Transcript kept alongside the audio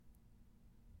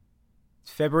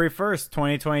February 1st,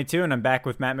 2022, and I'm back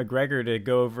with Matt McGregor to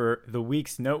go over the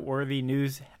week's noteworthy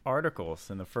news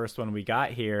articles. And the first one we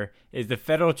got here is the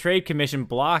Federal Trade Commission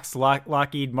blocks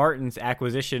Lockheed Martin's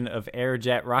acquisition of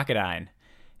Aerojet Rocketdyne.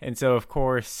 And so, of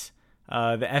course,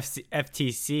 the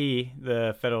FTC,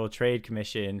 the Federal Trade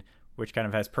Commission, which kind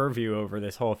of has purview over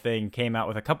this whole thing, came out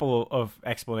with a couple of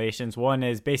explanations. One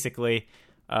is basically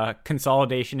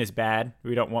consolidation is bad.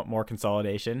 We don't want more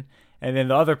consolidation. And then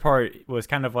the other part was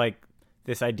kind of like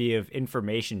this idea of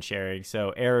information sharing.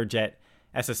 So Aerojet,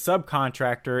 as a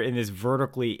subcontractor in this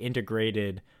vertically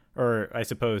integrated, or I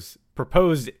suppose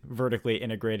proposed vertically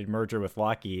integrated merger with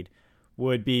Lockheed,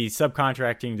 would be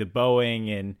subcontracting to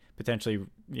Boeing and potentially,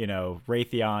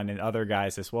 Raytheon and other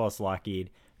guys as well as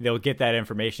Lockheed. They'll get that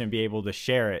information and be able to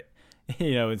share it,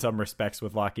 in some respects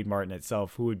with Lockheed Martin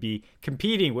itself, who would be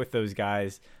competing with those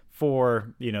guys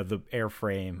for, the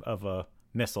airframe of a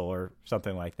missile or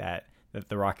something like that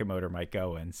the rocket motor might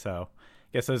go in. So I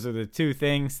guess those are the two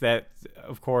things that,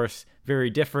 of course, very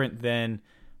different than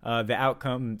the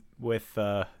outcome with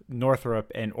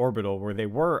Northrop and Orbital, where they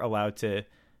were allowed to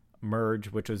merge,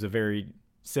 which was a very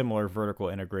similar vertical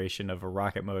integration of a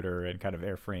rocket motor and kind of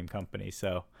airframe company.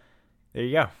 So there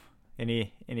you go.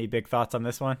 Any big thoughts on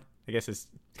this one? I guess it's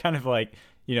kind of like,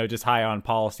 just high on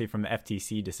policy from the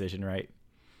FTC decision, right?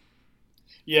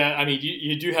 Yeah, I mean,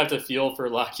 you do have to feel for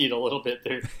Lockheed a little bit.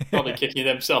 They're probably kicking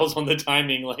themselves on the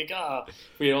timing, like,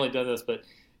 if we had only done this. But,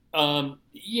 I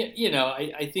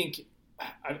think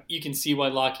you can see why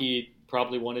Lockheed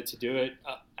probably wanted to do it.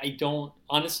 I don't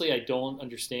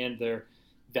understand their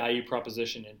value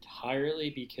proposition entirely,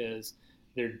 because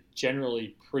they're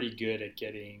generally pretty good at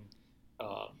getting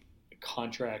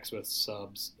contracts with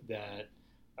subs that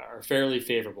are fairly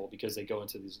favorable, because they go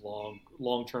into these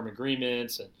long-term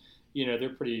agreements, and they're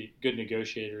pretty good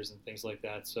negotiators and things like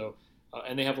that. So,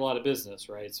 and they have a lot of business,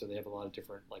 right? So they have a lot of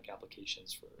different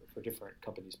applications for different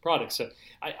companies' products. So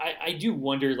I do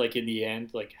wonder, in the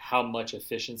end, how much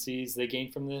efficiencies they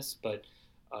gain from this. But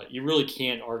you really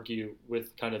can't argue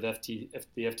with kind of the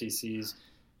FTC's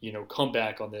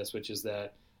comeback on this, which is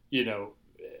that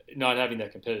not having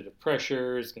that competitive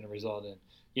pressure is going to result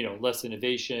in less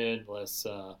innovation, less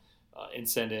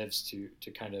incentives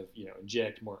to kind of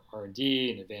inject more R&D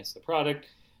and advance the product.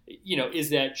 Is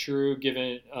that true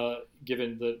given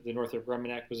the Northrop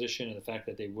Grumman acquisition and the fact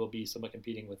that they will be somewhat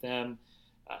competing with them?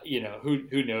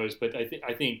 Who knows? But I think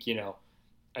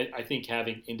I think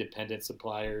having independent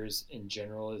suppliers in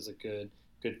general is a good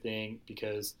thing,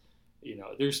 because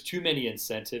there's too many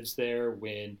incentives there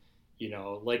when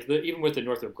even with the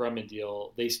Northrop Grumman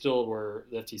deal, they still were,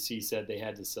 the FTC said they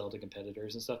had to sell to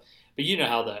competitors and stuff. But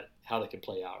how that could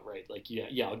play out, right?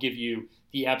 I'll give you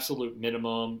the absolute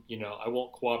minimum. I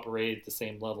won't cooperate at the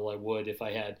same level I would if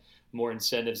I had more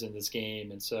incentives in this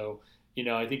game. And so,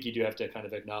 I think you do have to kind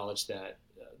of acknowledge that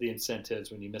the incentives,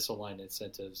 when you misalign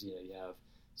incentives, you have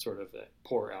sort of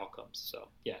poor outcomes. So,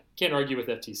 yeah, can't argue with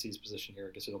FTC's position here.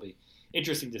 I guess it'll be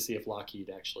interesting to see if Lockheed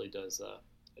actually does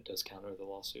counter the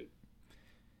lawsuit.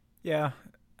 Yeah,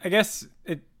 I guess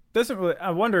it doesn't really. I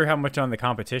wonder how much on the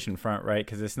competition front, right?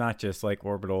 Because it's not just like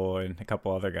Orbital and a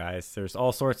couple other guys. There's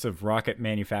all sorts of rocket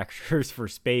manufacturers for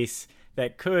space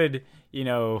that could,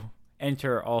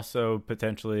 enter also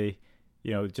potentially,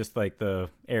 just like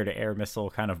the air-to-air missile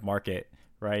kind of market,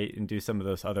 right? And do some of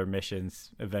those other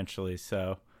missions eventually.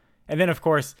 So, and then of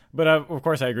course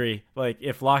I agree.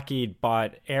 If Lockheed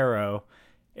bought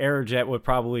Aerojet would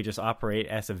probably just operate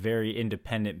as a very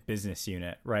independent business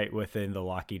unit, right, within the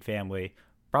Lockheed family.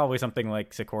 Probably something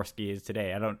like Sikorsky is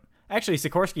today.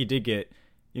 Sikorsky did get,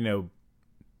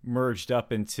 merged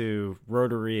up into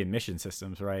Rotary and Mission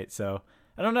Systems, right? So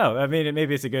I don't know. I mean,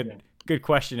 maybe it's a good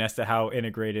question as to how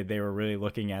integrated they were really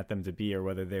looking at them to be, or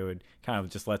whether they would kind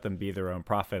of just let them be their own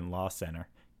profit and loss center.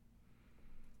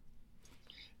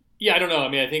 Yeah, I don't know. I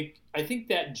mean, I think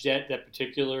that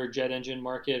particular jet engine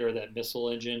market, or that missile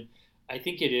engine, I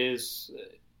think it is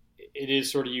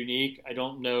sort of unique. I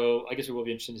don't know. I guess it will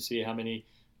be interesting to see how many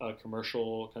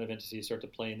commercial kind of entities start to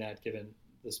play in that, given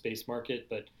the space market.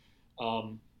 But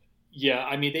yeah,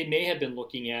 I mean, they may have been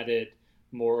looking at it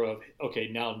more of, okay,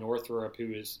 now Northrop,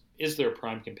 who is their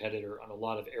prime competitor on a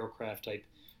lot of aircraft type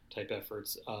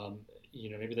efforts.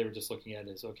 Maybe they were just looking at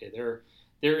it as, okay,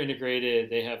 they're integrated.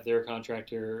 They have their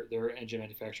contractor, their engine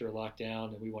manufacturer locked down,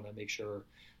 and we want to make sure,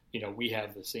 we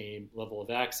have the same level of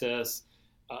access.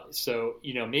 So,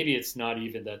 maybe it's not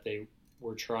even that they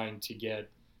were trying to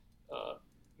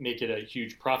make it a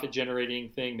huge profit generating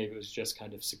thing. Maybe it was just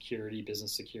kind of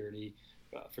business security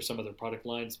for some of their product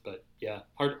lines. But yeah,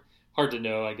 hard to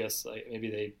know. I guess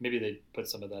maybe they put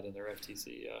some of that in their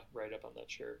FTC write up. I'm not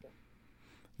sure. But.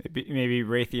 Maybe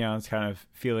Raytheon's kind of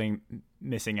feeling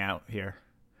missing out here.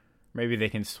 Maybe they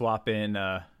can swap in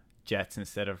jets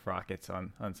instead of rockets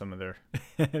on some of their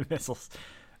missiles.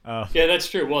 Yeah, that's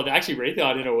true. Well, actually,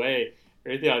 Raytheon, in a way,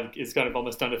 Raytheon is kind of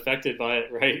almost unaffected by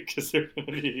it, right? Because they're going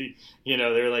to be,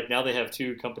 they're like, now they have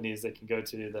two companies they can go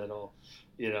to that'll,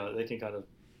 they can kind of,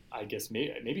 I guess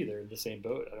maybe they're in the same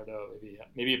boat. I don't know.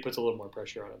 Maybe it puts a little more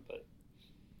pressure on them, but.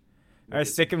 All right,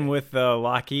 sticking with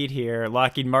Lockheed here.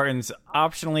 Lockheed Martin's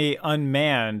optionally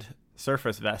unmanned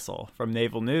surface vessel from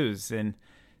Naval News. And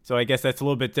so I guess that's a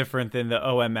little bit different than the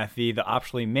OMFV, the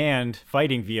optionally manned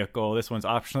fighting vehicle. This one's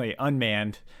optionally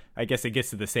unmanned. I guess it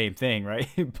gets to the same thing, right?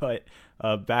 But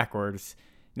backwards.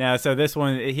 Now, so this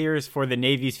one here is for the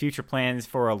Navy's future plans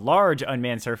for a large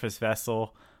unmanned surface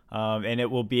vessel. And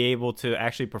it will be able to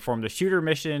actually perform the shooter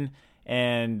mission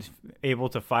and able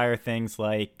to fire things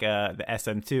like the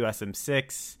SM-2,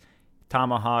 SM-6,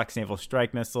 Tomahawks, Naval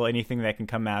Strike Missile, anything that can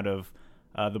come out of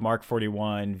the Mark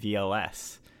 41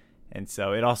 VLS. And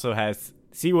so it also has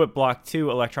SEWIP Block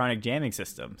 2 electronic jamming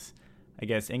systems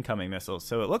against incoming missiles.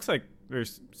 So it looks like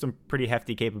there's some pretty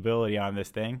hefty capability on this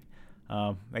thing.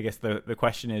 I guess the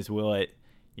question is, will it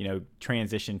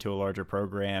transition to a larger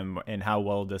program, and how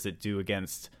well does it do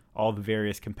against all the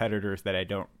various competitors that I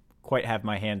don't quite have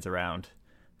my hands around?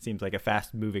 Seems like a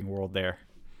fast-moving world there.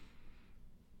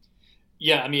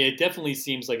 Yeah, I mean, it definitely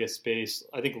seems like a space.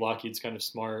 I think Lockheed's kind of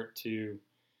smart to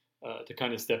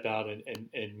kind of step out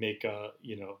and make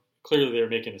clearly they're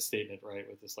making a statement, right,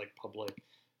 with this like public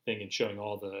thing and showing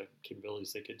all the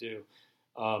capabilities they could do.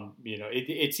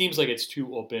 It seems like it's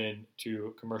too open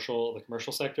to the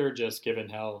commercial sector, just given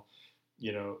how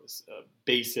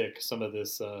basic some of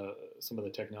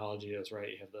the technology is, right?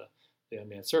 You have the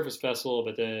unmanned surface vessel,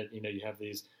 but then you have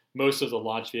most of the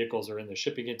launch vehicles are in the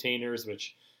shipping containers,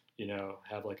 which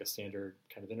have like a standard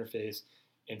kind of interface,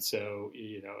 and so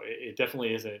it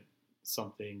definitely isn't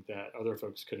something that other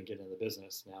folks couldn't get in the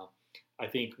business. Now, I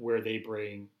think where they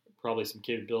bring probably some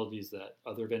capabilities that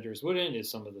other vendors wouldn't is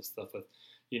some of the stuff with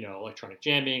electronic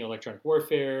jamming, electronic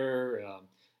warfare,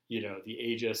 the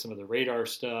Aegis, some of the radar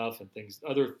stuff and things,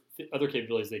 other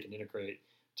capabilities they can integrate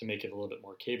to make it a little bit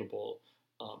more capable.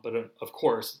 But of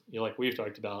course, like we've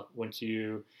talked about, once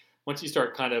you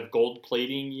start kind of gold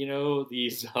plating,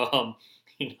 these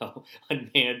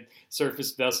unmanned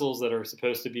surface vessels that are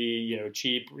supposed to be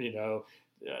cheap,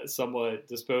 somewhat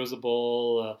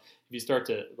disposable. If you start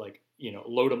to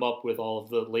load them up with all of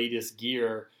the latest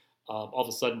gear, all of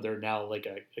a sudden they're now like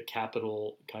a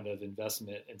capital kind of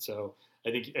investment. And so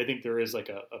I think there is like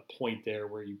a point there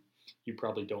where you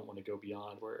probably don't want to go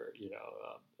beyond where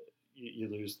you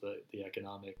lose the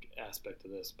economic aspect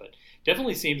of this. But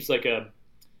definitely seems like they're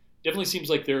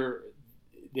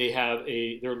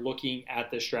looking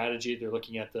at the strategy. They're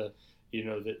looking at the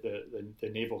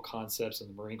naval concepts and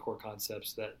the Marine Corps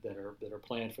concepts that are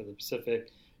planned for the Pacific,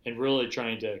 and really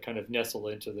trying to kind of nestle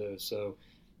into those. So,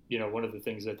 one of the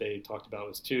things that they talked about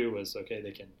was okay,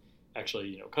 they can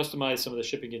actually customize some of the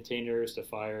shipping containers to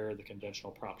fire the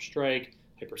conventional prompt strike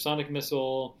hypersonic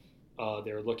missile.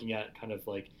 They're looking at kind of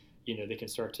like they can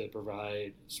start to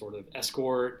provide sort of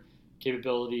escort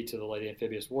capability to the light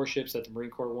amphibious warships that the Marine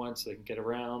Corps wants, so they can get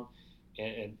around,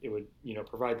 and it would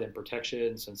provide them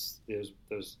protection, since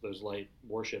those light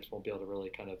warships won't be able to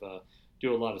really kind of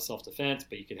do a lot of self-defense,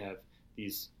 but you could have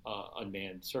these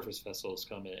unmanned surface vessels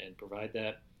come in and provide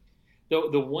that.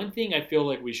 The one thing I feel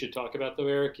like we should talk about, though,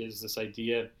 Eric, is this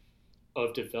idea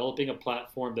of developing a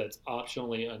platform that's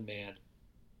optionally unmanned.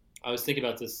 I was thinking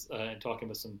about this and talking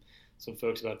with some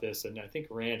folks about this, and I think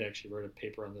Rand actually wrote a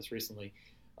paper on this recently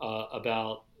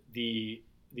about the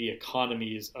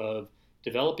economies of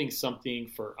developing something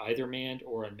for either manned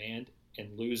or unmanned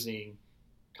and losing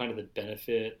kind of the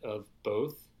benefit of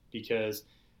both. Because,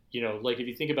 like if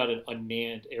you think about an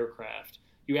unmanned aircraft,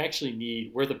 you actually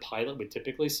need, where the pilot would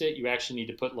typically sit, you actually need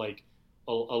to put like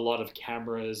a lot of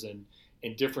cameras and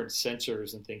different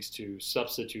sensors and things to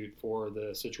substitute for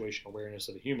the situational awareness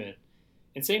of a human.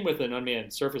 And same with an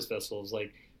unmanned surface vessels,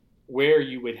 like where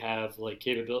you would have like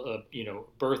capability,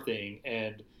 berthing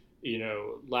and,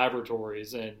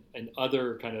 laboratories and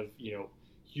other kind of,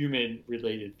 human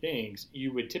related things,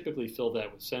 you would typically fill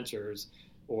that with sensors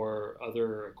or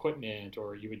other equipment,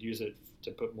 or you would use it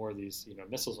to put more of these,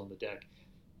 missiles on the deck.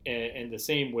 And the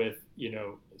same with,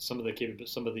 some of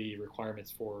the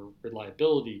requirements for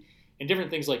reliability and different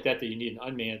things like that you need an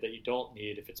unmanned that you don't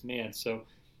need if it's manned. So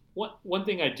one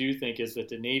thing I do think is that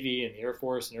the Navy and the Air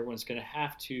Force and everyone's going to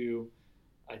have to,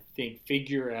 I think,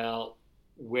 figure out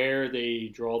where they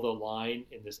draw the line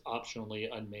in this optionally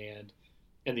unmanned,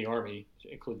 and the Army,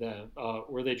 include them,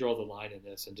 where they draw the line in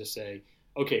this and just say,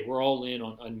 okay, we're all in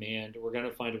on unmanned. We're going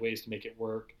to find ways to make it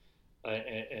work,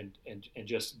 and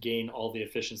just gain all the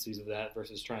efficiencies of that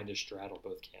versus trying to straddle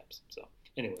both camps. So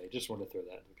anyway, just wanted to throw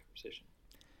that into the conversation.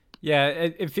 Yeah,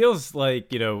 it feels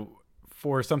like,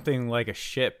 for something like a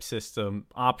ship system,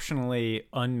 optionally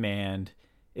unmanned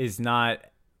is not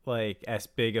like as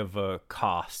big of a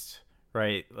cost,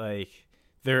 right? Like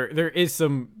there is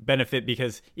some benefit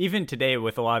because even today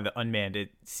with a lot of the unmanned, it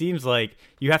seems like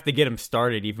you have to get them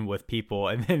started even with people,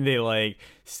 and then they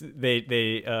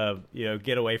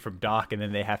get away from dock, and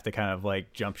then they have to kind of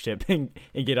like jump ship and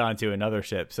get onto another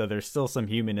ship. So there's still some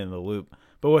human in the loop.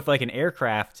 But with like an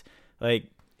aircraft,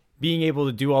 like being able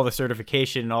to do all the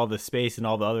certification and all the space and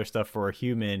all the other stuff for a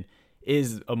human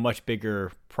is a much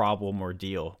bigger problem or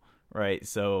deal, right?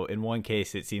 So in one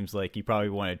case, it seems like you probably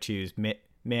want to choose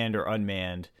manned or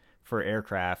unmanned for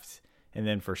aircraft, and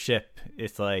then for ship,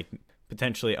 it's like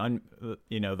potentially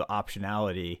the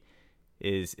optionality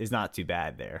is not too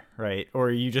bad there, right? Or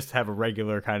you just have a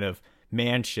regular kind of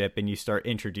manned ship and you start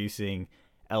introducing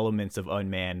elements of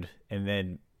unmanned, and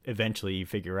then eventually you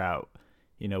figure out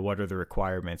what are the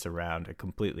requirements around a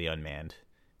completely unmanned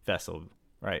vessel,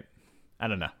 right? I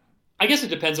don't know. I guess it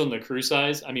depends on the crew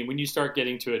size. I mean, when you start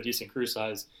getting to a decent crew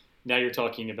size, now you're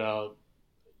talking about,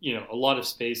 a lot of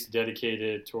space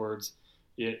dedicated towards,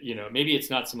 maybe it's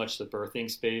not so much the berthing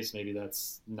space. Maybe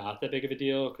that's not that big of a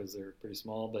deal because they're pretty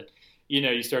small. But,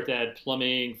 you start to add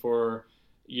plumbing for,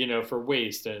 for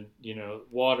waste and,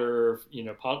 water,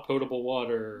 potable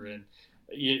water and,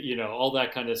 all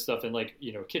that kind of stuff, and like,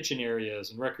 kitchen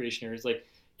areas and recreation areas. Like,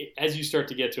 as you start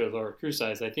to get to a lower crew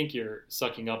size, I think you're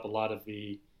sucking up a lot of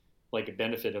the like a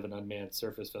benefit of an unmanned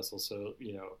surface vessel. So,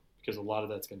 because a lot of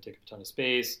that's going to take up a ton of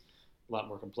space, a lot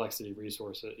more complexity,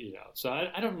 resources, So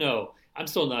I don't know. I'm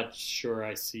still not sure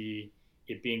I see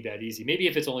it being that easy. Maybe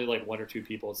if it's only like one or two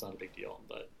people, it's not a big deal.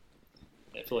 But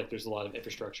I feel like there's a lot of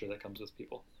infrastructure that comes with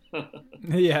people.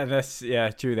 Yeah,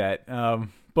 true that.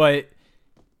 But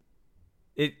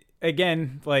it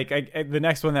again, like the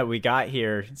next one that we got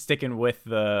here, sticking with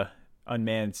the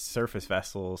unmanned surface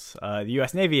vessels, the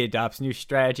U.S. Navy adopts new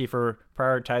strategy for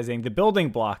prioritizing the building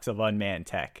blocks of unmanned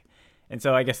tech. And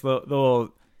so I guess the little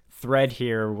thread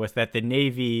here was that the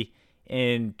Navy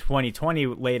in 2020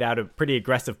 laid out a pretty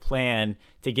aggressive plan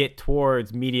to get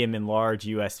towards medium and large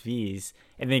USVs,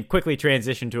 and then quickly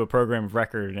transition to a program of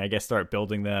record and I guess start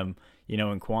building them,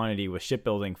 in quantity with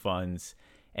shipbuilding funds.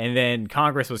 And then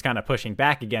Congress was kind of pushing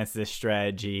back against this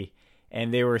strategy,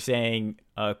 and they were saying,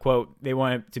 quote, they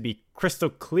want it to be crystal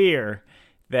clear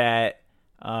that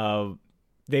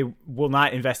they will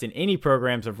not invest in any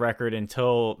programs of record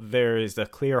until there is a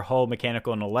clear hull,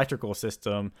 mechanical, and electrical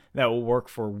system that will work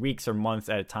for weeks or months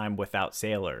at a time without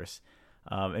sailors.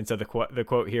 And so the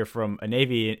quote here from a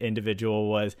Navy individual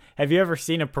was, have you ever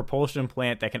seen a propulsion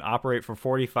plant that can operate for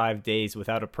 45 days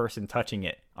without a person touching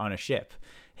it on a ship?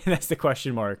 And that's the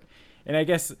question mark. And I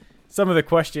guess some of the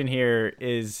question here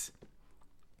is,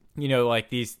 like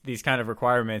these kind of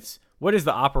requirements, what is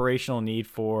the operational need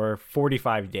for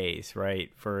 45 days, right?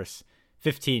 Versus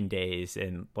 15 days.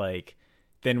 And like,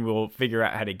 then we'll figure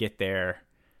out how to get there.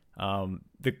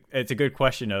 It's a good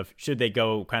question of should they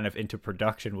go kind of into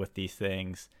production with these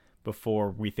things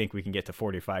before we think we can get to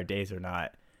 45 days or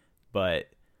not. But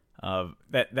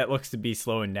that looks to be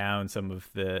slowing down some of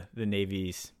the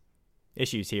Navy's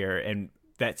issues here. And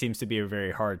that seems to be a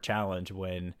very hard challenge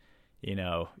when,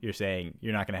 you're saying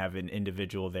you're not going to have an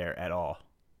individual there at all,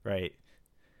 right?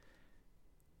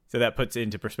 So that puts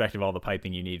into perspective all the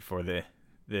piping you need for the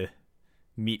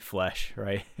meat flesh,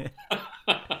 right?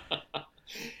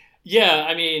 Yeah,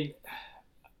 I mean,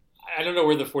 I don't know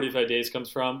where the 45 days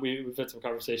comes from. We've had some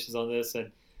conversations on this,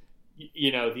 and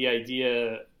the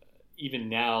idea, even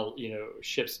now,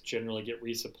 ships generally get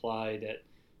resupplied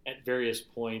at various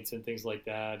points and things like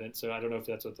that. And so I don't know if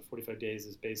that's what the 45 days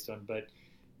is based on, but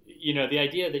the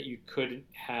idea that you couldn't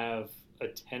have a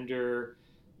tender,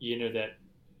 that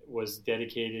was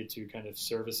dedicated to kind of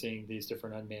servicing these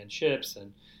different unmanned ships,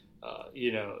 and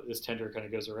this tender kind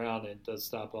of goes around and does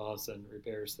stop-offs and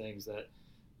repairs things that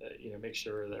make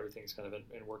sure that everything's kind of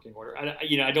in working order.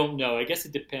 I don't know. I guess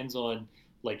it depends on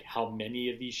like how many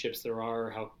of these ships there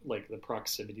are, how like the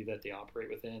proximity that they operate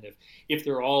within. If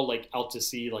they're all like out to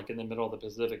sea, like in the middle of the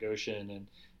Pacific Ocean, and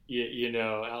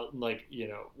out like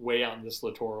way out in this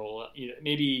littoral,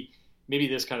 maybe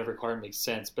this kind of requirement makes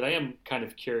sense. But I am kind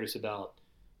of curious about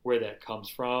where that comes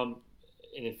from,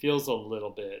 and it feels a little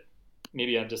bit.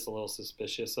 Maybe I'm just a little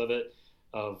suspicious of it.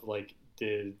 Of like,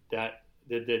 did that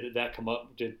come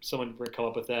up? Did someone come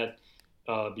up with that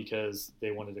because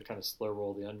they wanted to kind of slow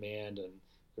roll the unmanned, and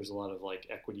there's a lot of like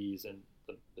equities and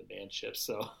the manned ships.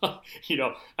 So,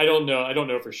 I don't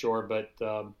know for sure, but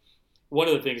one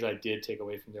of the things I did take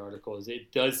away from the article is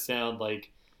it does sound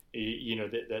like,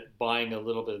 that buying a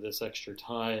little bit of this extra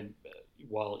time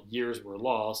while years were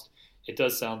lost, it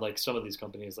does sound like some of these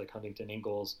companies like Huntington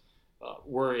Ingalls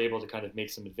were able to kind of make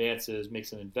some advances, make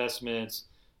some investments,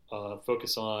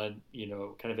 focus on,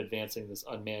 kind of advancing this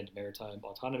unmanned maritime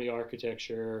autonomy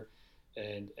architecture,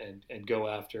 and go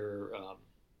after,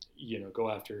 go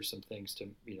after some things to,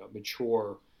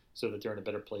 mature so that they're in a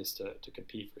better place to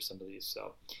compete for some of these.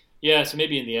 So, yeah, so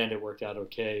maybe in the end it worked out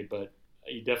okay, but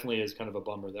it definitely is kind of a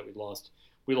bummer that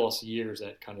we lost years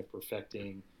at kind of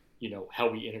perfecting, how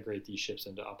we integrate these ships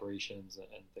into operations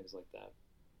and things like that.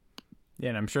 Yeah,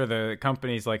 and I'm sure the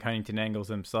companies like Huntington Ingalls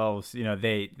themselves,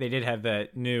 they did have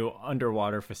that new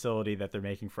underwater facility that they're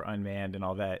making for unmanned and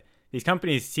all that. These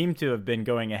companies seem to have been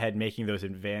going ahead making those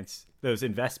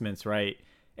investments, right?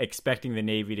 Expecting the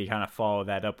Navy to kind of follow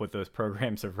that up with those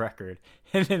programs of record.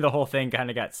 And then the whole thing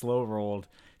kind of got slow rolled.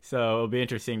 So it'll be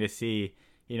interesting to see,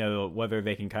 whether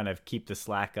they can kind of keep the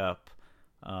slack up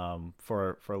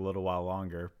for a little while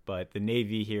longer. But the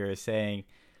Navy here is saying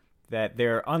that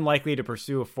they're unlikely to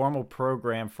pursue a formal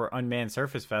program for unmanned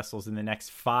surface vessels in the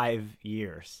next 5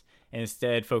 years, and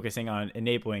instead focusing on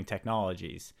enabling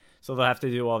technologies. So they'll have to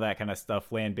do all that kind of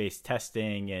stuff, land-based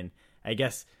testing, and I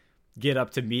guess get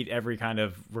up to meet every kind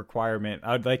of requirement.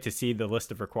 I would like to see the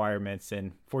list of requirements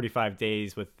in 45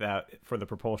 days for the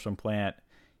propulsion plant,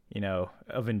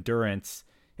 of endurance.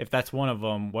 If that's one of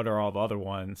them, what are all the other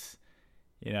ones?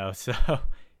 So...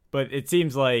 But it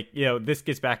seems like, this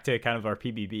gets back to kind of our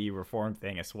PBB reform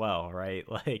thing as well, right?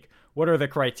 Like, what are the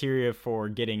criteria for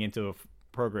getting into a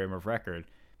program of record?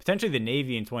 Potentially the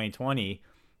Navy in 2020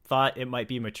 thought it might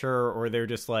be mature, or they're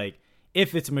just like,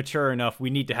 if it's mature enough, we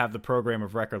need to have the program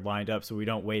of record lined up so we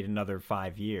don't wait another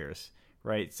 5 years,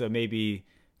 right? So maybe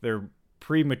their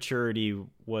prematurity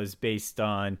was based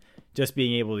on just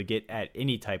being able to get at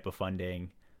any type of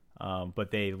funding,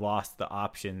 but they lost the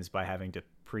options by having to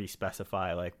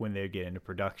pre-specify like when they would get into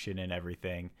production and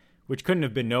everything, which couldn't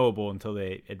have been knowable until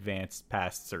they advanced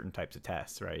past certain types of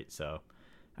tests, right? So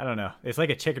I don't know. It's like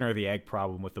a chicken or the egg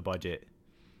problem with the budget.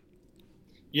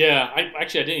 Yeah, I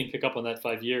didn't even pick up on that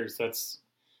 5 years. That's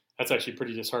actually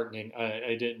pretty disheartening.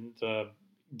 I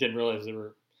didn't realize they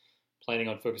were planning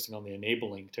on focusing on the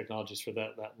enabling technologies for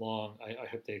that long. I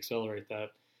hope they accelerate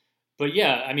that. But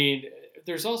yeah, I mean,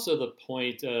 there's also the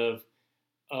point of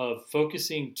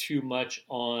focusing too much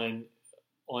on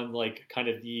like kind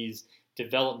of these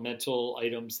developmental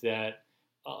items that,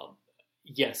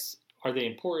 yes, are they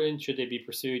important? Should they be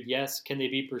pursued? Yes. Can they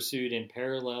be pursued in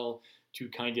parallel to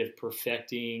kind of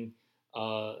perfecting,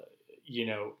 the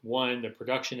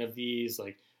production of these,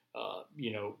 like,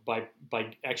 by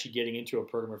actually getting into a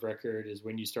program of record is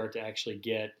when you start to actually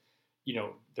get,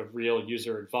 the real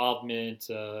user involvement,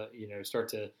 start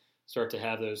to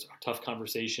have those tough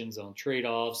conversations on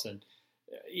trade-offs. And,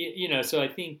 so I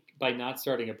think by not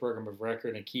starting a program of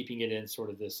record and keeping it in sort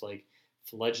of this like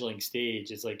fledgling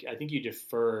stage, it's like, I think you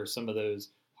defer some of those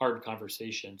hard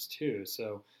conversations too.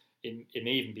 So it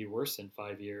may even be worse in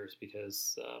 5 years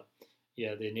because,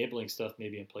 the enabling stuff may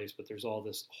be in place, but there's all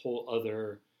this whole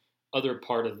other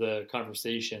part of the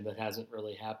conversation that hasn't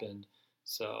really happened.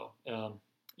 So,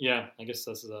 I guess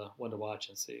this is one to watch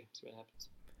and see what happens.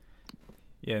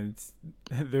 Yeah,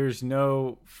 there's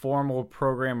no formal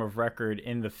program of record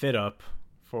in the fit up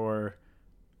for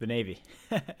the Navy.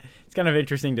 It's kind of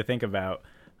interesting to think about.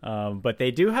 But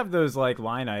they do have those like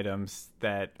line items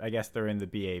that I guess they're in the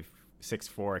BA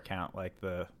 64 account, like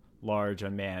the large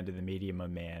unmanned and the medium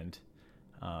unmanned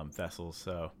vessels.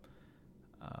 So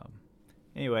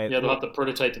anyway. Yeah, they'll have to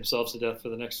prototype themselves to death for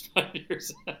the next 5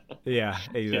 years. Yeah,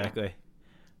 exactly.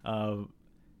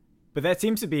 But that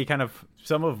seems to be kind of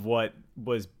some of what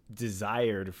was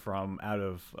desired from out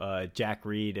of Jack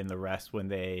Reed and the rest when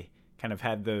they kind of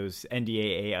had those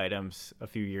NDAA items a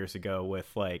few years ago with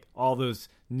like all those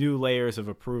new layers of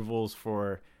approvals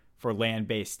for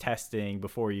land-based testing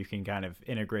before you can kind of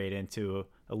integrate into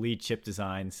a lead ship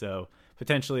design. So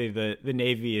potentially the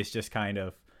Navy is just kind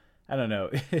of, I don't know,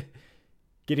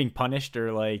 getting punished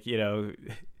or like,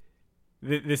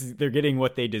 they're getting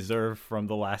what they deserve from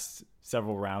the last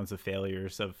several rounds of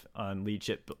failures on lead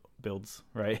ship builds,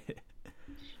 right?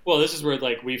 Well, this is where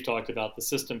like we've talked about the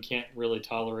system can't really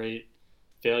tolerate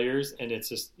failures, and it's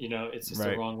just right.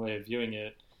 The wrong way of viewing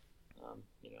it.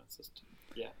 It's just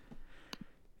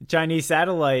Chinese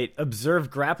satellite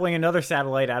observed grappling another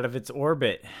satellite out of its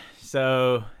orbit.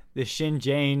 So the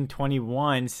Shenzhen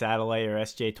 21 satellite, or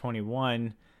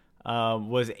SJ-21,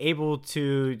 was able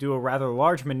to do a rather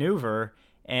large maneuver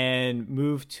and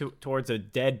moved towards a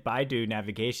dead Baidu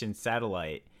navigation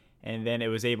satellite. And then it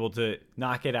was able to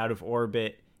knock it out of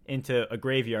orbit into a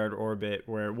graveyard orbit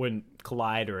where it wouldn't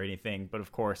collide or anything. But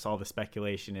of course, all the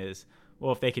speculation is,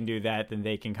 well, if they can do that, then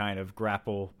they can kind of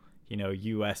grapple,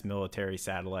 U.S. military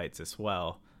satellites as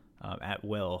well, at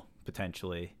will,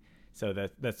 potentially. So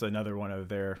that's another one of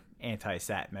their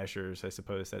anti-sat measures, I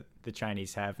suppose, that the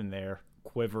Chinese have in their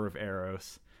quiver of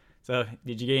arrows. So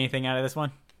did you get anything out of this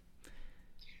one?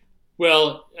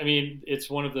 Well, I mean, it's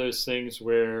one of those things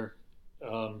where,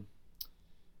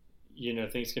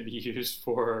 things can be used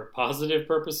for positive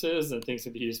purposes and things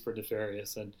can be used for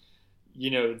nefarious. And,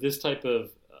 this type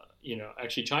of,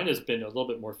 actually China's been a little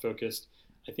bit more focused,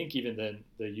 I think, even than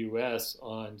the U.S.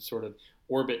 on sort of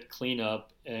orbit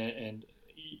cleanup and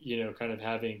kind of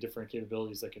having different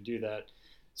capabilities that can do that.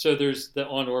 So there's the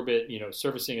on-orbit,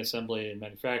 servicing, assembly, and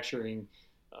manufacturing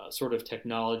sort of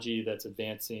technology that's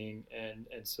advancing, and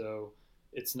so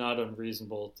it's not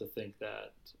unreasonable to think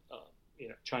that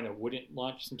China wouldn't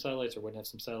launch some satellites or wouldn't have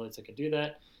some satellites that can do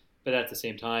that. But at the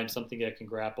same time, something that can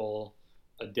grapple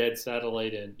a dead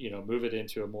satellite and move it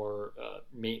into a more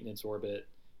maintenance orbit,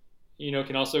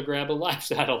 can also grab a live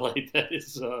satellite that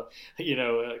is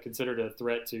considered a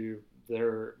threat to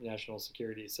their national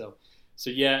security. So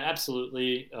yeah,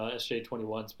 absolutely.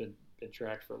 SJ-21's been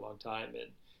tracked for a long time,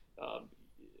 and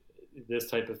this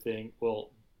type of thing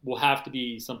will have to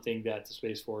be something that the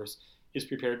Space Force is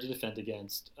prepared to defend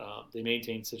against. They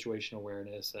maintain situational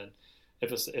awareness, and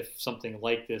if something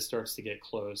like this starts to get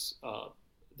close,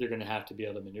 they're going to have to be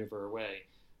able to maneuver away.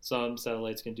 Some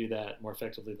satellites can do that more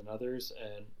effectively than others,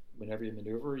 and whenever you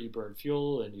maneuver, you burn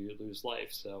fuel and you lose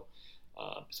life. So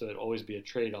it'd always be a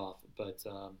trade-off. But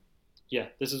yeah,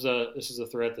 this is a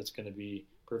threat that's going to be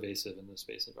pervasive in the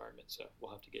space environment. So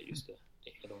we'll have to get used to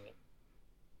handling it.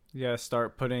 Yeah,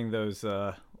 start putting those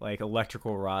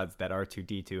electrical rods that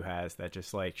R2D2 has that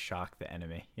just shock the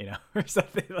enemy, or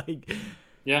something like.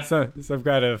 Yeah. So some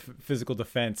kind of physical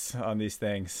defense on these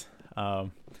things.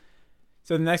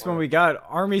 So the next one we got,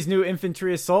 Army's new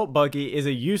infantry assault buggy is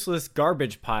a useless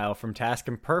garbage pile from Task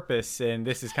and Purpose, and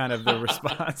this is kind of the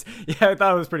response. Yeah, I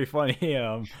thought it was pretty funny.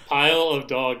 Pile of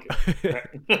dog.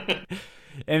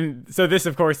 And so this,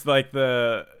 of course,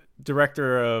 the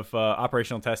director of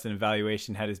operational test and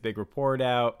evaluation had his big report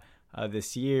out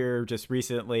this year, just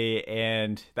recently,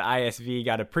 and the ISV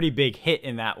got a pretty big hit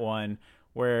in that one,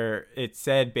 where it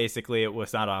said basically it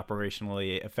was not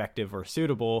operationally effective or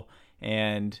suitable.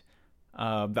 And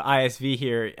the ISV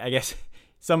here, I guess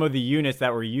some of the units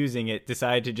that were using it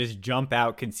decided to just jump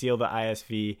out, conceal the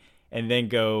ISV, and then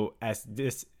go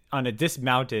on a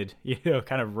dismounted,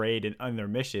 kind of raid on their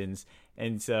missions.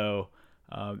 And so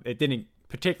it didn't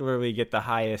particularly get the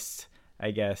highest,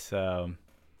 I guess,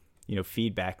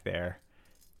 feedback there.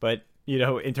 But,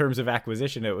 in terms of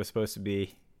acquisition, it was supposed to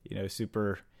be,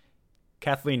 super.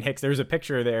 Kathleen Hicks, there's a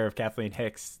picture there of Kathleen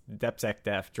Hicks,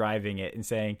 DepSecDef, driving it and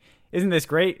saying, "Isn't this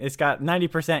great? It's got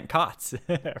 90% COTS,"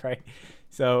 right?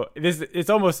 So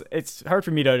it's hard for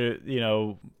me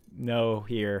to, know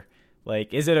here,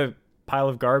 is it a pile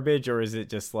of garbage, or is it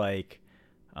just the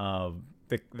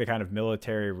kind of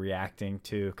military reacting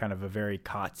to kind of a very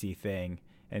COTSy thing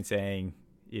and saying,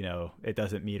 it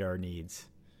doesn't meet our needs?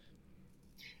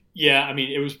 Yeah, I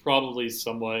mean, it was probably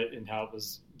somewhat in how it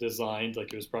was designed.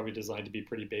 It was probably designed to be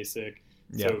pretty basic,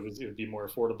 so it would be more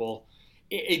affordable.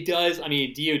 It does. I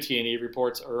mean, DOT&E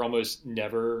reports are almost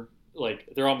never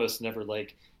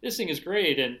this thing is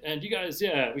great, and you guys,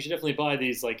 yeah, we should definitely buy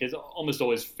these. It's almost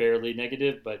always fairly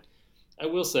negative. But I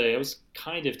will say I was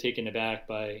kind of taken aback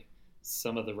by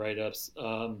some of the write-ups.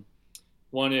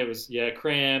 One, it was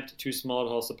cramped, too small to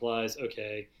haul supplies.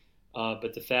 Okay,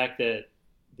 but the fact that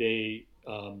they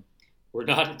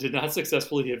did not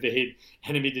successfully evade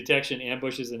enemy detection,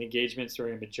 ambushes, and engagements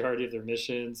during a majority of their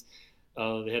missions.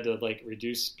 They had to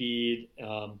reduce speed.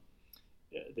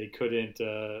 They couldn't.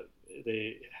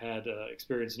 They had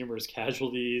experienced numerous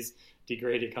casualties,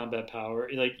 degraded combat power.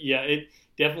 It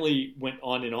definitely went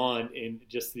on in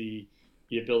just the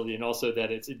ability, and also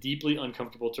that it's deeply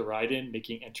uncomfortable to ride in,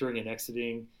 making entering and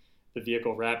exiting the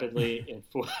vehicle rapidly. And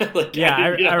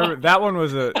I that one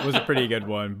was a pretty good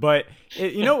one. But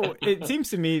it seems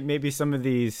to me maybe some of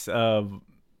these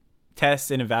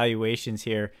tests and evaluations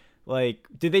here,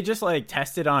 did they just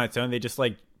test it on its own? They just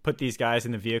put these guys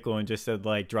in the vehicle and just said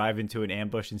drive into an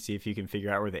ambush and see if you can figure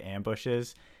out where the ambush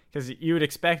is? Because you would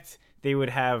expect they would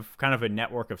have kind of a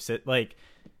network of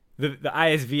the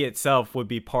ISV itself would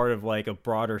be part of a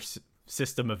broader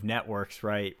system of networks,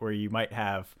 right? Where you might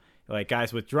have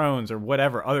guys with drones or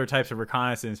whatever other types of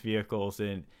reconnaissance vehicles,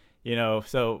 and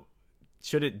so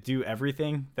should it do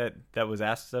everything that was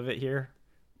asked of it here?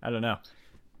 I don't know.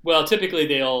 Well, typically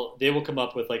they will come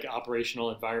up with like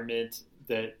operational environment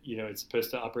that it's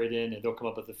supposed to operate in, and they'll come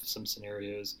up with some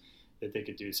scenarios that they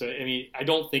could do. So I mean, I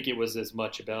don't think it was as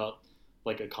much about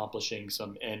like accomplishing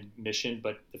some end mission,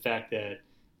 but the fact that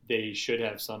they should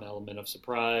have some element of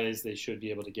surprise. They should be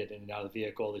able to get in and out of the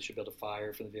vehicle. They should be able to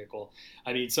fire from the vehicle.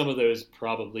 I mean, some of those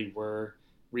probably were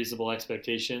reasonable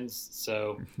expectations.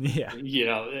 So yeah,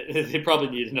 they probably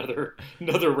need another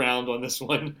round on this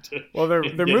one. Well,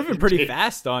 they're moving pretty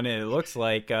fast on it. It looks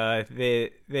like they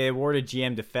awarded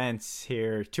GM Defense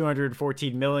here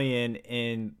 $214 million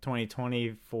in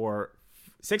 2020 for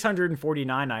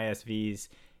 649 ISVs,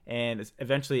 and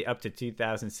eventually up to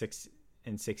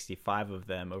 2,065 of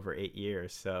them over 8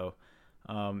 years. So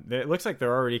it looks like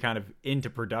they're already kind of into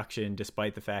production,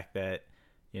 despite the fact that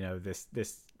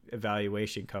this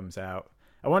evaluation comes out.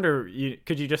 I wonder,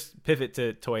 could you just pivot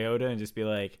to Toyota and just be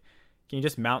like, can you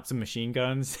just mount some machine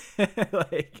guns?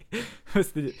 Like,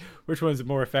 which one's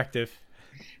more effective?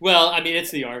 Well, I mean, it's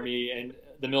the Army and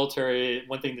the military.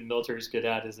 One thing the military is good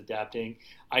at is adapting.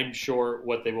 I'm sure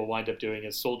what they will wind up doing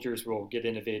is soldiers will get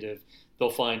innovative. They'll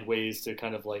find ways to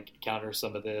kind of like counter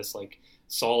some of this, like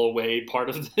saw away part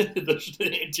of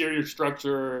the interior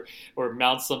structure or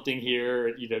mount something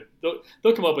here.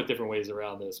 They'll come up with different ways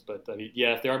around this. But I mean,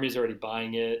 yeah, if the Army's already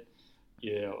buying it,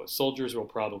 soldiers will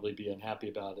probably be unhappy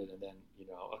about it. And then,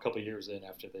 a couple of years in,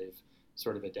 after they've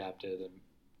sort of adapted and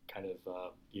kind of,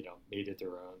 made it their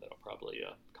own, that'll probably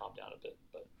calm down a bit.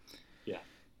 But yeah.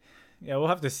 Yeah, we'll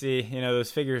have to see.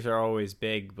 Those figures are always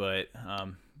big, but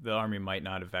the Army might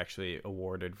not have actually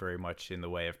awarded very much in the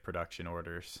way of production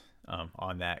orders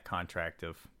on that contract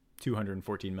of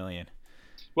 $214 million.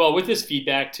 Well, with this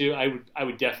feedback too, I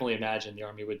would definitely imagine the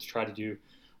Army would try to do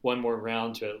one more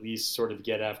round to at least sort of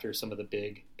get after some of the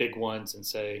big ones and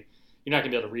say, you're not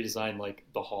going to be able to redesign like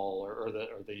the hull or the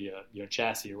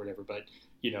chassis or whatever, but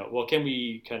well, can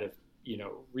we kind of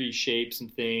reshape some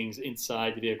things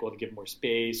inside the vehicle to give more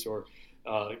space, or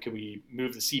could we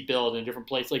move the seatbelt in a different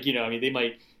place? Like, I mean, they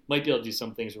might be able to do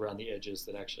some things around the edges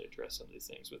that actually address some of these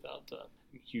things without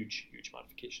huge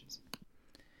modifications.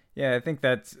 Yeah, I think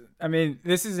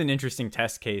this is an interesting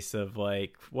test case of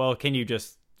like, well, can you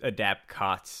just adapt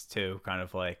COTS to kind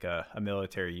of like a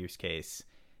military use case?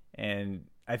 And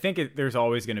I think there's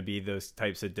always going to be those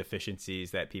types of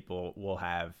deficiencies that people will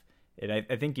have. And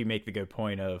I think you make the good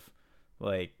point of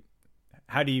like,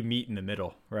 how do you meet in the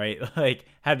middle, right? Like,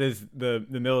 how does the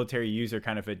military user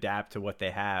kind of adapt to what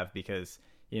they have? Because,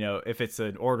 if it's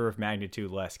an order of magnitude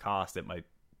less cost, it might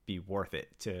be worth it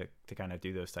to kind of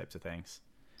do those types of things.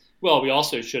 Well, we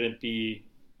also shouldn't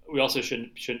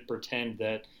pretend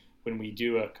that when we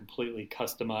do a completely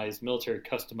military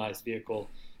customized vehicle,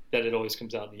 that it always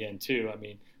comes out in the end too. I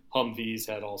mean, Humvees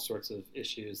had all sorts of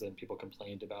issues and people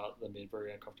complained about them being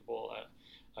very uncomfortable.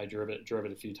 I drove it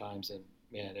a few times, and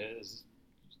man, it's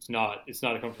not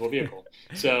a comfortable vehicle.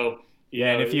 So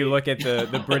and if you look at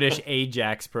the British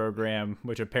Ajax program,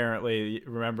 which apparently,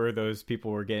 remember, those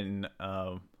people were getting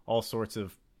all sorts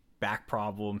of back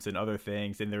problems and other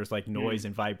things, and there's like noise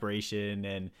and vibration,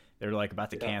 and they're like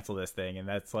about to cancel this thing, and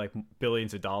that's like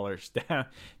billions of dollars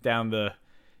down the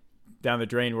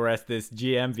drain. Whereas this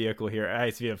GM vehicle here,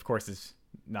 ISV, of course, is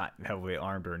not heavily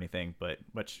armed or anything, but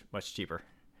much cheaper.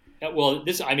 Well,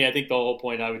 I think the whole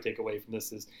point I would take away from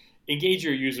this is engage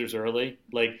your users early.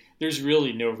 Like, there's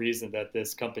really no reason that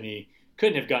this company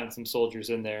couldn't have gotten some soldiers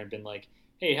in there and been like,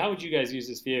 hey, how would you guys use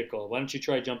this vehicle? Why don't you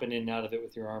try jumping in and out of it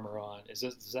with your armor on? Does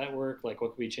that work? Like,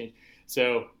 what can we change?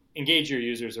 So engage your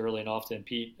users early and often.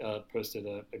 Pete posted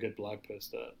a good blog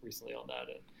post recently on that,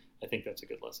 and I think that's a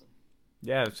good lesson.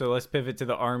 Yeah, so let's pivot to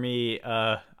the Army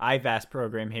IVAS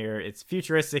program here. Its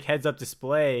futuristic heads-up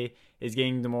display is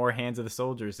getting to more hands of the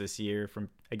soldiers this year from,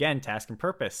 again, Task and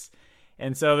Purpose.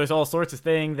 And so there's all sorts of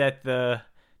things that the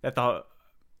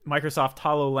Microsoft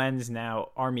HoloLens, now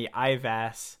Army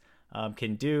IVAS,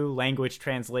 can do. Language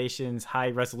translations,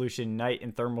 high-resolution night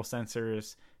and thermal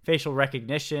sensors, facial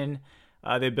recognition,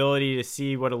 the ability to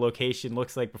see what a location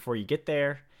looks like before you get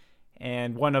there.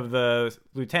 And one of the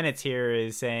lieutenants here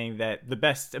is saying that the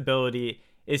best ability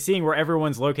is seeing where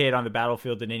everyone's located on the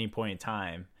battlefield at any point in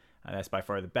time. That's by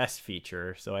far the best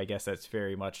feature. So I guess that's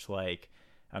very much like,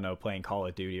 I don't know, playing Call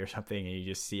of Duty or something, and you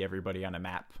just see everybody on a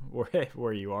map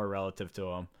where you are relative to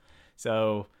them.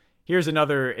 So here's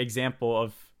another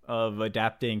example of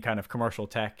adapting kind of commercial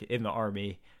tech in the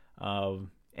Army.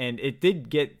 And it did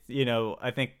get,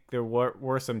 I think there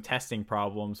were some testing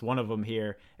problems. One of them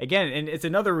here, again, and it's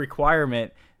another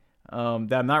requirement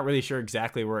that I'm not really sure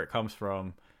exactly where it comes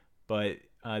from, but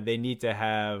they need to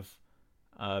have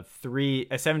a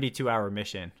 72-hour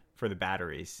mission for the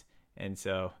batteries. And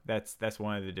so that's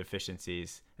one of the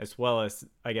deficiencies, as well as,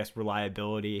 I guess,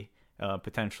 reliability.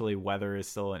 Potentially weather is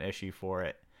still an issue for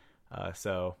it.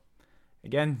 So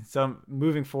again, some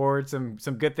moving forward, some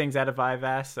good things out of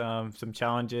IVAS, some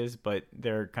challenges, but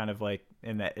they're kind of like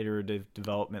in that iterative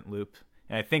development loop.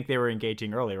 And I think they were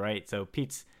engaging early, right? So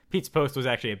Pete's post was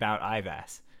actually about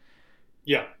IVAS.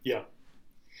 Yeah.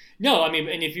 No, I mean,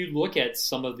 and if you look at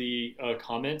some of the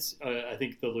comments, I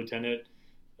think the Lieutenant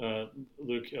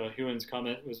Luke Hewan's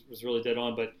comment was really dead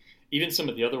on. But even some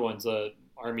of the other ones,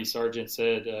 Army Sergeant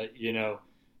said,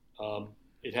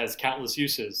 it has countless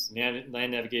uses: land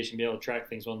navigation, be able to track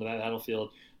things on the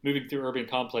battlefield, moving through urban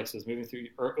complexes, moving through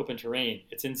open terrain.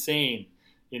 It's insane.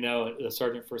 The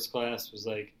Sergeant First Class was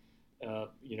like,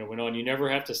 went on, you never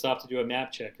have to stop to do a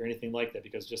map check or anything like that,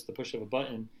 because just the push of a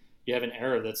button, you have an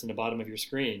arrow that's in the bottom of your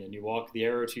screen, and you walk the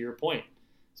arrow to your point.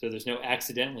 So there's no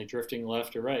accidentally drifting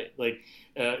left or right. Like,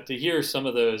 to hear some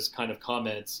of those kind of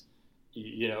comments,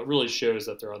 it really shows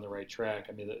that they're on the right track.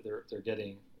 I mean, they're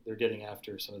getting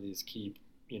after some of these key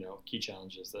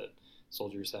challenges that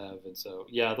soldiers have, and so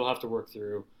they'll have to work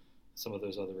through some of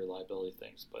those other reliability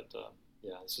things. But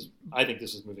I think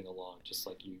this is moving along just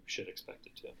like you should expect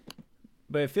it to.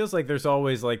 But it feels like there's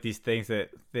always like these things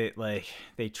that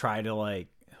they try to like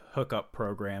hook up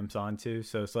programs onto.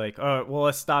 So it's like, oh, well,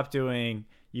 let's stop doing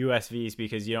USVs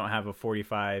because you don't have a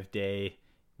 45-day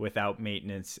without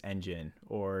maintenance engine,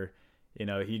 or you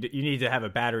need to have a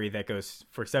battery that goes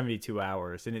for 72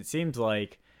 hours. And it seems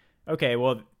like, okay,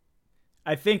 well,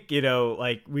 I think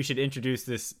like we should introduce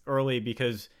this early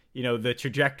because the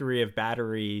trajectory of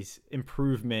batteries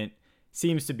improvement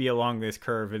seems to be along this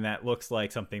curve, and that looks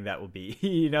like something that will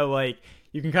be like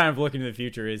you can kind of look into the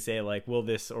future and say like, will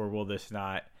this or will this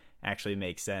not actually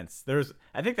make sense?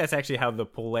 I think that's actually how the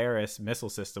Polaris missile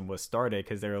system was started,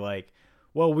 because they're like,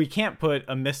 well, we can't put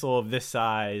a missile of this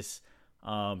size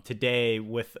today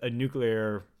with a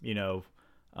nuclear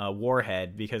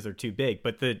warhead because they're too big,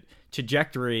 but the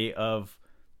trajectory of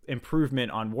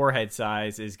improvement on warhead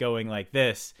size is going like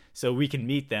this, so we can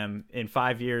meet them in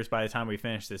 5 years. By the time we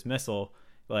finish this missile,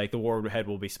 like the warhead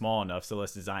will be small enough, so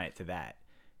let's design it to that.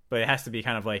 But it has to be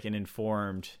kind of like an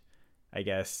informed, I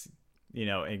guess,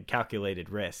 and calculated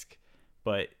risk.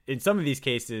 But in some of these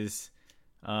cases,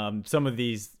 some of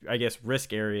these, I guess,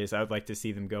 risk areas, I would like to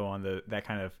see them go on that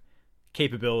kind of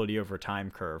capability over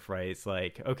time curve, right? It's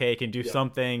like, okay, it can do some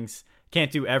things, can't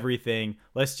do everything.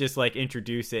 Let's just like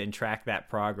introduce it and track that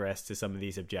progress to some of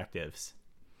these objectives.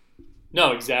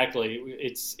 No, exactly.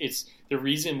 It's the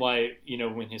reason why,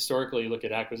 when historically you look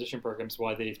at acquisition programs,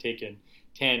 why they've taken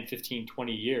 10, 15,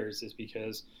 20 years is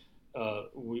because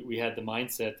we had the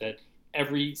mindset that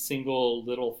every single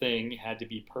little thing had to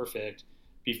be perfect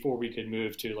before we could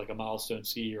move to like a milestone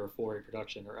C or a full rate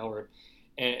production or LRIP.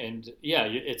 And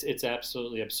it's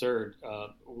absolutely absurd.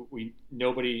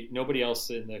 Nobody else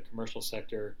in the commercial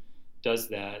sector does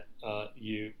that.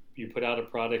 You put out a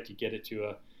product, you get it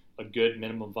to a good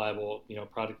minimum viable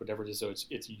product, whatever it is, so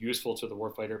it's useful to the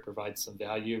warfighter, provides some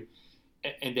value,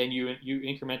 and then you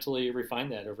incrementally refine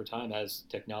that over time as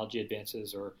technology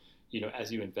advances, or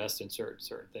as you invest in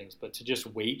certain things. But to just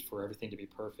wait for everything to be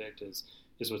perfect is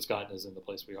what's gotten us in the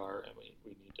place we are, and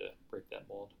we need to break that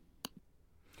mold.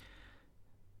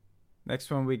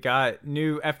 Next one, we got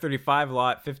new F-35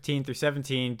 lot 15 through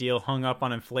 17 deal hung up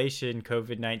on inflation,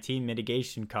 COVID-19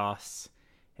 mitigation costs.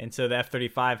 And so the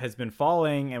F-35 has been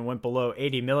falling and went below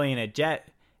 $80 million a jet,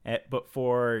 but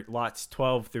for lots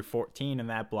 12 through 14 in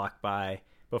that block buy.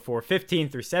 But for 15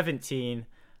 through 17,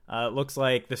 it looks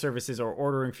like the services are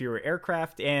ordering fewer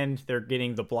aircraft, and they're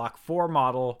getting the Block 4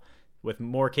 model with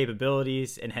more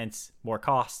capabilities and hence more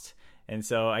cost. And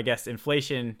so I guess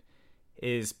inflation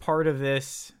is part of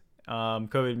this.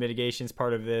 COVID mitigation is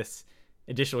part of this.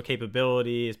 Additional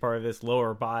capability is part of this.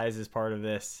 Lower buys is part of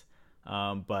this.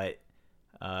 So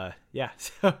I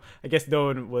guess no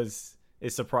one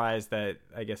is surprised that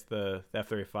I guess the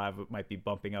F-35 might be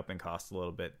bumping up in cost a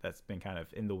little bit. That's been kind of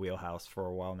in the wheelhouse for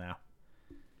a while now.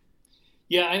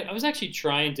 Yeah, I was actually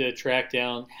trying to track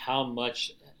down how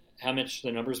much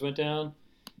the numbers went down.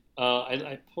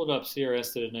 I pulled up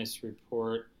CRS, did a nice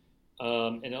report.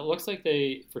 And it looks like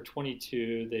for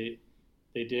 22,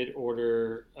 they did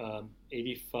order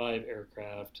 85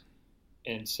 aircraft.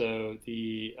 And so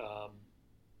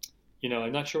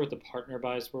I'm not sure what the partner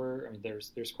buys were. I mean,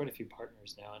 there's quite a few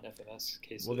partners now in FMS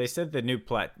cases. Well, they said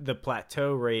the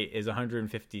plateau rate is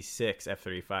 156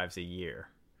 F-35s a year.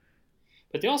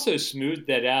 But they also smoothed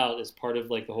that out as part of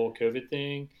like the whole COVID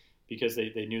thing, because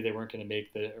they knew they weren't going to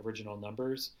make the original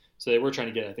numbers. So they were trying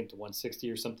to get, I think, to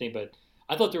 160 or something. But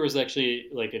I thought there was actually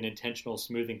like an intentional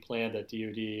smoothing plan that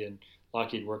DoD and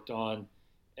Lockheed worked on,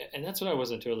 and that's what I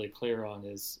wasn't totally clear on.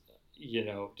 Is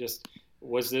just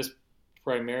was this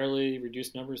primarily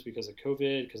reduced numbers because of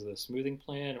COVID, because of the smoothing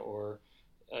plan, or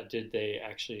did they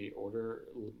actually order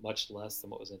much less than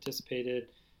what was anticipated?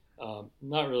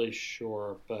 Not really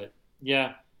sure, but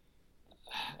yeah,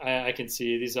 I can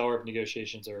see these LRIP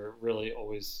negotiations are really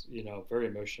always, very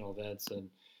emotional events and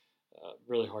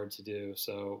really hard to do.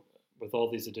 So with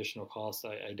all these additional costs,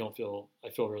 I feel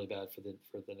really bad for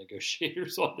the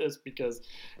negotiators on this because,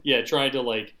 yeah, trying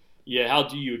to how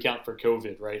do you account for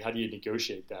COVID, right? How do you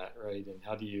negotiate that, right? And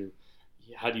how do you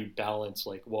balance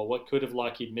what could have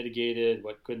Lockheed mitigated,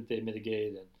 what couldn't they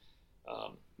mitigate,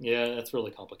 and that's really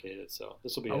complicated. So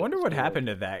this will be. I wonder what happened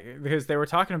to that, because they were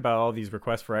talking about all these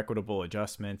requests for equitable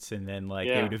adjustments, and then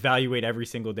they would evaluate every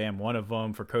single damn one of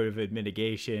them for COVID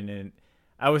mitigation. And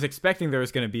I was expecting there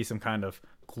was going to be some kind of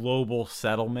global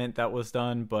settlement that was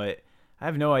done, but I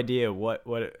have no idea what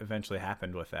eventually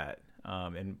happened with that.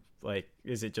 And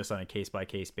is it just on a case by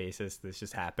case basis that's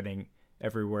just happening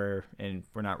everywhere, and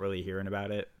we're not really hearing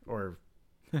about it, or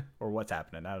what's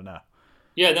happening? I don't know.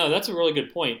 Yeah, no, that's a really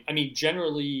good point. I mean,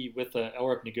 generally with the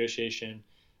LRIP negotiation,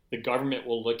 the government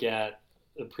will look at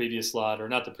the previous lot, or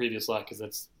not the previous lot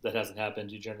because that hasn't happened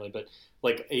generally, but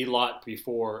like a lot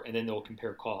before, and then they'll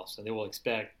compare costs, and they will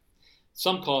expect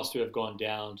some costs to have gone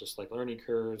down, just like learning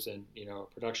curves and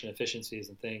production efficiencies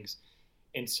and things.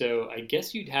 And so I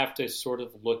guess you'd have to sort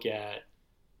of look at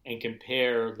and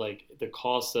compare the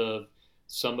costs of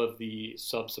some of the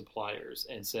sub-suppliers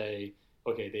and say,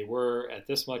 okay, they were at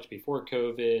this much before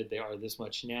COVID, they are this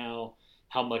much now.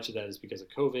 How much of that is because of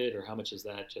COVID, or how much is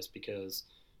that just because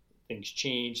things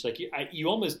change? You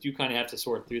almost do kind of have to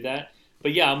sort through that.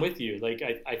 But yeah, I'm with you.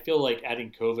 I feel like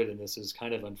adding COVID in this is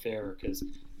kind of unfair because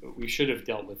we should have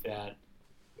dealt with that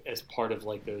as part of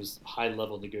those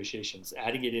high-level negotiations.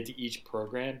 Adding it into each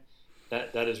program,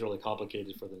 that is really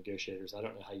complicated for the negotiators. I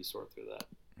don't know how you sort through that.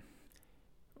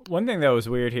 One thing that was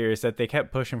weird here is that they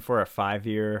kept pushing for a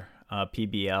 5-year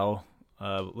PBL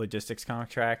logistics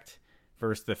contract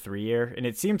versus the 3-year. And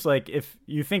it seems like if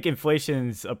you think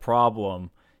inflation's a problem,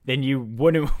 then you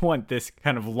wouldn't want this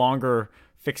kind of longer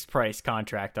fixed price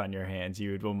contract on your hands.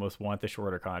 You would almost want the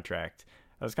shorter contract.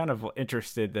 I was kind of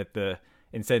interested that the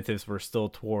incentives were still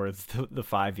towards the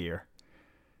 5-year.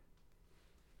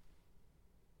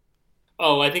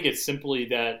 Oh, I think it's simply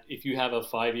that if you have a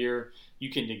 5-year, you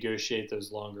can negotiate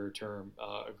those longer term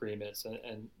agreements,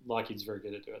 and Lockheed's very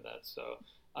good at doing that. So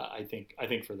I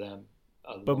think for them,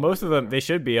 but most of them, they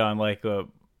should be on I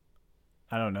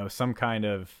don't know, some kind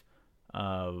of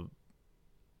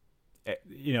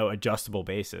adjustable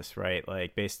basis,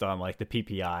 right? Based on the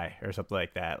PPI or something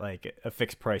like that, like a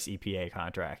fixed price EPA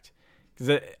contract.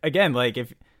 Because again,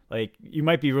 if you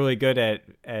might be really good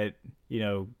at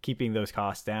keeping those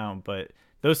costs down, but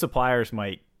those suppliers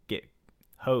might get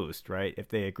hosed, right? If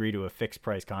they agree to a fixed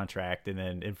price contract and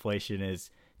then inflation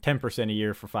is 10% a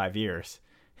year for 5 years.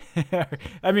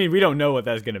 I mean, we don't know what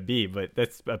that's going to be, but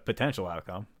that's a potential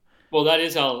outcome. Well,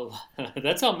 that's how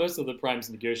most of the primes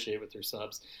negotiate with their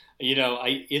subs.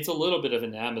 It's a little bit of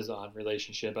an Amazon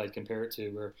relationship I'd compare it to,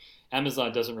 where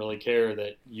Amazon doesn't really care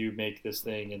that you make this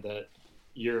thing and that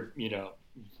you're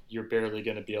barely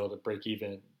going to be able to break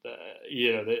even.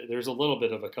 There's a little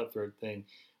bit of a cutthroat thing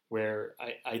where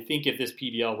I think if this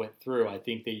PBL went through, I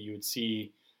think that you would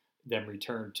see them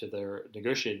return to their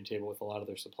negotiating table with a lot of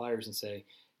their suppliers and say,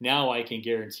 now I can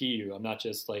guarantee you, I'm not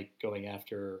just going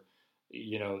after,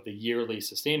 the yearly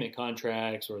sustainment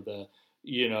contracts or the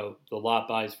lot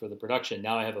buys for the production.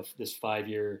 Now I have this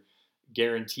 5-year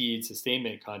guaranteed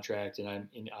sustainment contract, and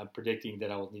I'm predicting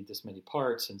that I will need this many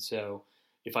parts. And so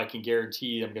if I can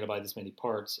guarantee I'm going to buy this many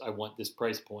parts, I want this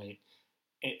price point.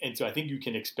 And so I think you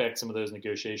can expect some of those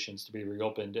negotiations to be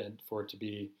reopened and for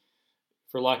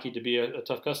Lockheed to be a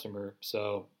tough customer.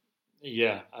 So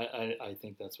yeah, I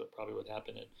think that's what probably would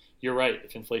happen. And you're right.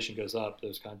 If inflation goes up,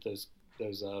 those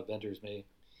vendors may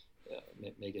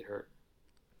get hurt.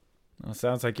 Well,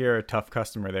 sounds like you're a tough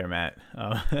customer there, Matt.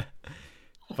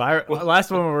 Last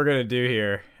one we're going to do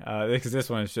here, because this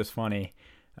one is just funny.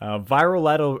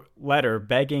 Viral letter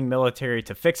begging military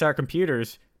to fix our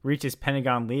computers reaches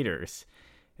Pentagon leaders.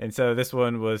 And so this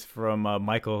one was from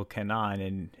Michael Cannon,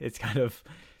 and it's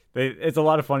it's a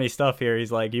lot of funny stuff here.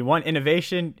 He's like, you want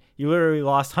innovation? You literally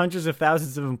lost hundreds of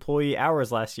thousands of employee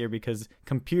hours last year because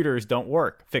computers don't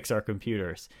work. Fix our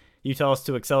computers. You tell us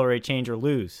to accelerate change or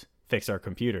lose. Fix our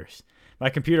computers. My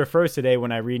computer froze today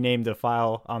when I renamed a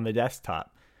file on the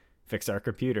desktop. Fix our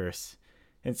computers.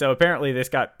 And so apparently this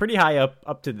got pretty high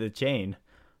up to the chain.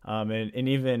 And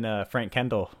even Frank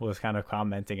Kendall was kind of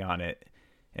commenting on it.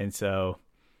 And so,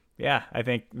 yeah, I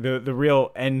think the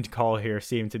real end call here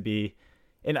seemed to be,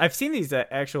 and I've seen these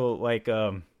actual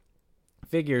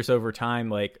figures over time,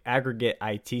 like aggregate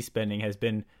IT spending has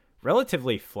been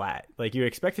relatively flat. Like you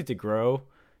expect it to grow,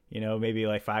 maybe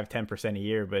like 5-10% a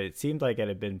year, but it seemed like it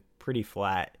had been pretty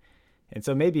flat. And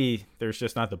so maybe there's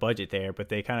just not the budget there, but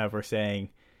they kind of were saying,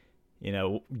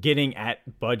 getting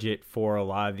at budget for a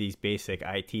lot of these basic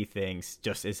IT things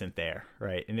just isn't there,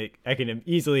 right? And I can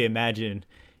easily imagine,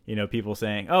 people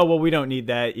saying, "Oh, well, we don't need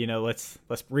that. Let's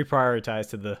reprioritize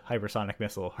to the hypersonic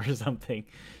missile or something."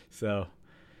 So,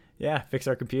 yeah, fix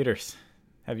our computers.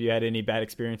 Have you had any bad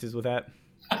experiences with that?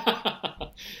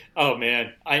 Oh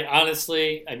man,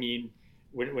 I mean,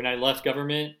 when I left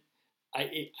government,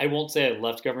 I won't say I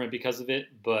left government because of it,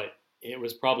 but it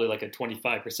was probably like a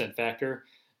 25% factor.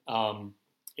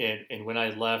 And when I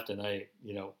left and I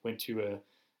went to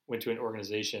an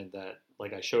organization that,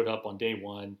 like, I showed up on day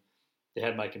one, they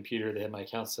had my computer, they had my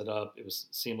account set up, it was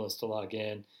seamless to log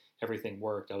in, everything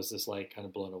worked. I was just like kind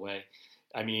of blown away.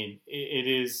 I mean, it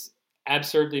is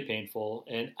absurdly painful,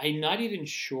 and I'm not even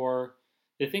sure.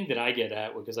 The thing that I get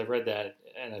at, because I've read that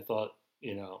and I thought,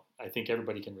 I think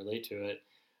everybody can relate to it,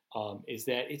 is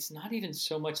that it's not even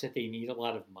so much that they need a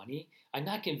lot of money. I'm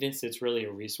not convinced it's really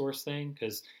a resource thing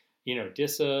because,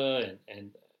 DISA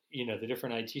and the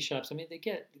different IT shops, I mean, they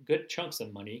get good chunks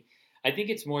of money. I think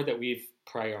it's more that we've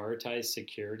prioritized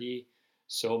security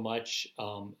so much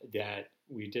that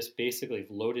we just basically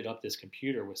loaded up this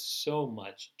computer with so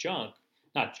much junk,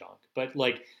 not junk, but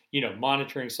like,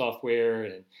 monitoring software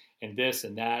and this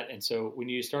and that. And so when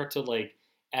you start to like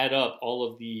add up all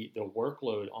of the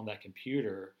workload on that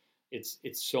computer, it's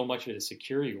so much of it is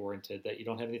security oriented that you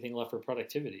don't have anything left for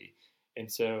productivity.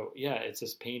 And so, yeah, it's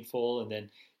just painful. And then,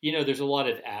 there's a lot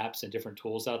of apps and different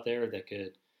tools out there that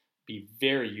could be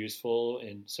very useful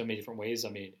in so many different ways. I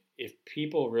mean, if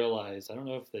people realize, I don't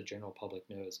know if the general public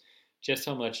knows just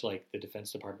how much like the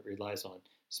Defense Department relies on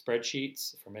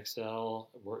spreadsheets from Excel,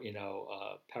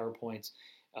 PowerPoints.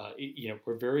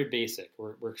 We're very basic.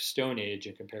 We're Stone Age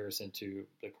in comparison to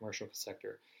the commercial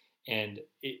sector. And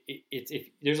if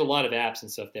there's a lot of apps and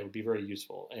stuff that would be very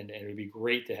useful, and it would be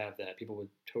great to have that. People would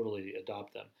totally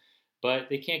adopt them, but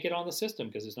they can't get on the system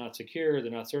because it's not secure.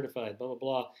 They're not certified. Blah blah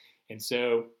blah. And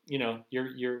so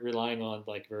you're relying on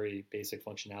like very basic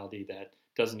functionality that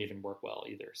doesn't even work well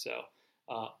either. So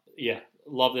yeah,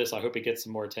 love this. I hope it gets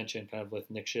some more attention, kind of with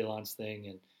Nick Shalon's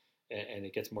thing, and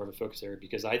it gets more of a focus area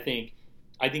because I think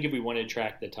if we want to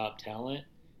attract the top talent,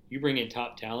 you bring in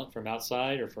top talent from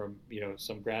outside or from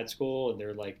some grad school, and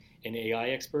they're like an AI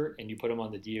expert, and you put them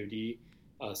on the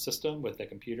DoD system with a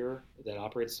computer that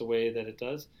operates the way that it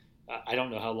does. I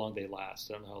don't know how long they last.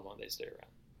 I don't know how long they stay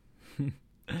around.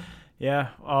 Yeah,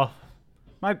 well,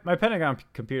 my Pentagon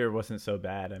computer wasn't so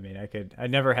bad. I mean, I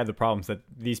never had the problems that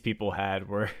these people had,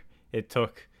 where it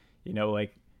took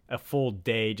like a full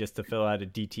day just to fill out a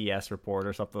DTS report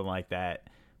or something like that.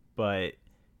 But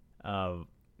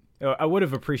I would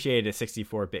have appreciated a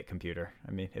 64-bit computer.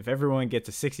 I mean, if everyone gets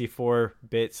a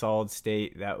 64-bit solid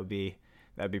state, that'd be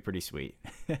pretty sweet.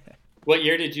 What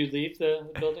year did you leave the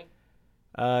building?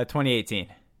 2018.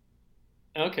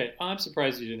 Okay, I'm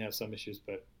surprised you didn't have some issues,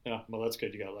 but well, that's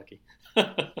good. You got lucky.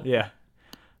 Yeah.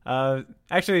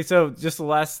 Actually, so just the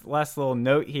last little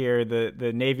note here: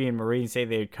 the Navy and Marines say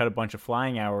they'd cut a bunch of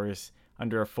flying hours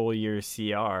under a full year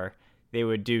CR. They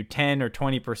would do 10 or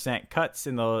 20% cuts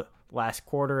in the last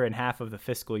quarter and half of the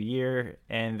fiscal year,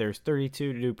 and there's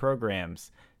 32 new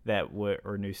programs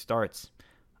or new starts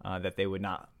that they would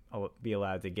not be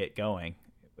allowed to get going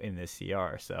in this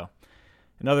CR. So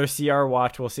another CR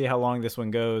watch. We'll see how long this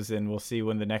one goes, and we'll see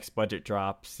when the next budget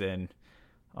drops and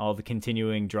all the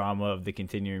continuing drama of the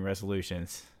continuing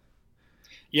resolutions.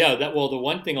 Yeah, the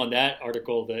one thing on that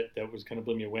article that was kind of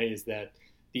blew me away is that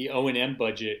the O&M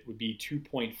budget would be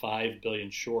 2.5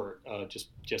 billion short,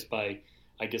 just by,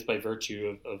 I guess, by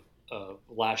virtue of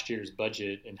last year's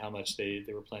budget and how much they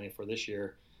were planning for this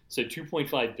year. So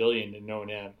 2.5 billion in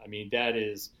O&M. I mean,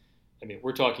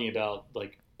 we're talking about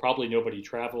like probably nobody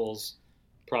travels.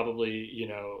 Probably,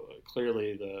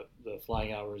 clearly the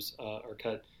flying hours are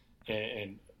cut,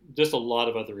 and just a lot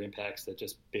of other impacts that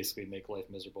just basically make life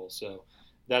miserable. So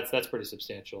that's pretty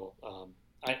substantial.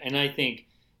 I think,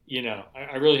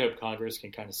 I really hope Congress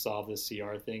can kind of solve this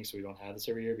CR thing so we don't have this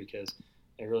every year, because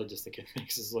I really just think it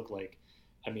makes us look like,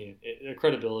 the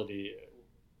credibility,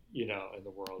 in the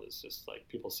world is just like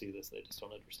people see this, they just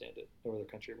don't understand it. No other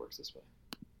country works this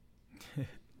way.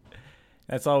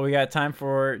 That's all we got time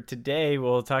for today.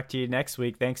 We'll talk to you next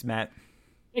week. Thanks, Matt.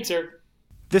 Thanks, Eric.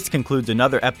 This concludes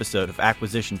another episode of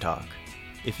Acquisition Talk.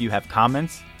 If you have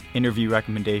comments, interview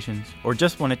recommendations, or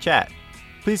just want to chat,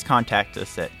 please contact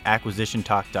us at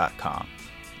acquisitiontalk.com.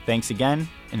 Thanks again,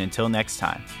 and until next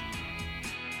time.